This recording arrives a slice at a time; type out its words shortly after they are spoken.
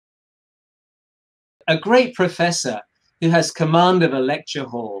a great professor who has command of a lecture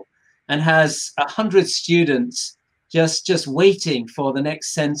hall and has 100 students just waiting for the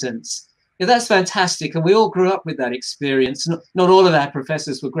next sentence. Yeah, that's fantastic. And we all grew up with that experience. Not all of our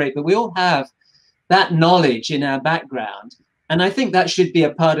professors were great, but we all have that knowledge in our background. And I think that should be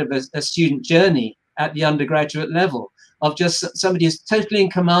a part of a student journey at the undergraduate level, of just somebody who's totally in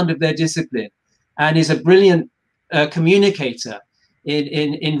command of their discipline and is a brilliant communicator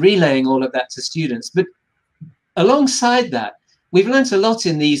in relaying all of that to students. But alongside that, we've learned a lot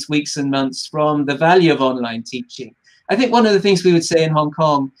in these weeks and months from the value of online teaching. I think one of the things we would say in Hong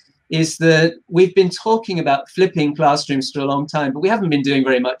Kong is that we've been talking about flipping classrooms for a long time, but we haven't been doing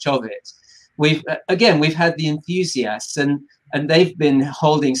very much of it. We've had the enthusiasts, and they've been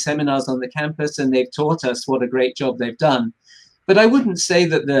holding seminars on the campus, and they've taught us what a great job they've done. But I wouldn't say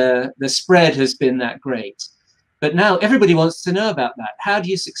that the spread has been that great. But now everybody wants to know about that. How do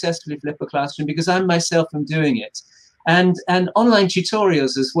you successfully flip a classroom? Because I myself am doing it. And online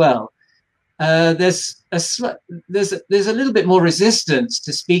tutorials as well. There's a little bit more resistance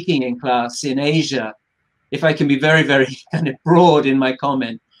to speaking in class in Asia, if I can be very, very kind of broad in my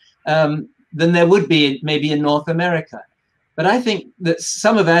comment, than there would be maybe in North America. But I think that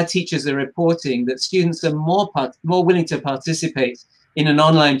some of our teachers are reporting that students are more willing to participate in an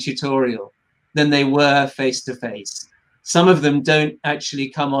online tutorial than they were face-to-face. Some of them don't actually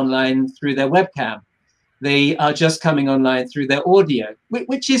come online through their webcam. They are just coming online through their audio,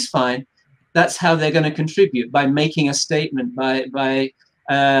 which is fine. That's how they're going to contribute, by making a statement, by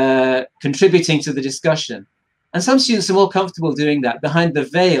contributing to the discussion. And some students are more comfortable doing that behind the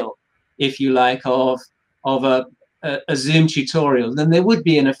veil, if you like, of a Zoom tutorial than they would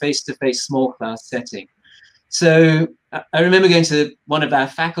be in a face-to-face small class setting. So I remember going to one of our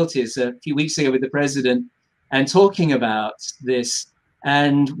faculties a few weeks ago with the president and talking about this.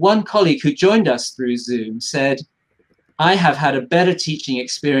 And one colleague who joined us through Zoom said, I have had a better teaching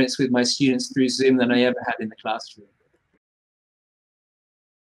experience with my students through Zoom than I ever had in the classroom.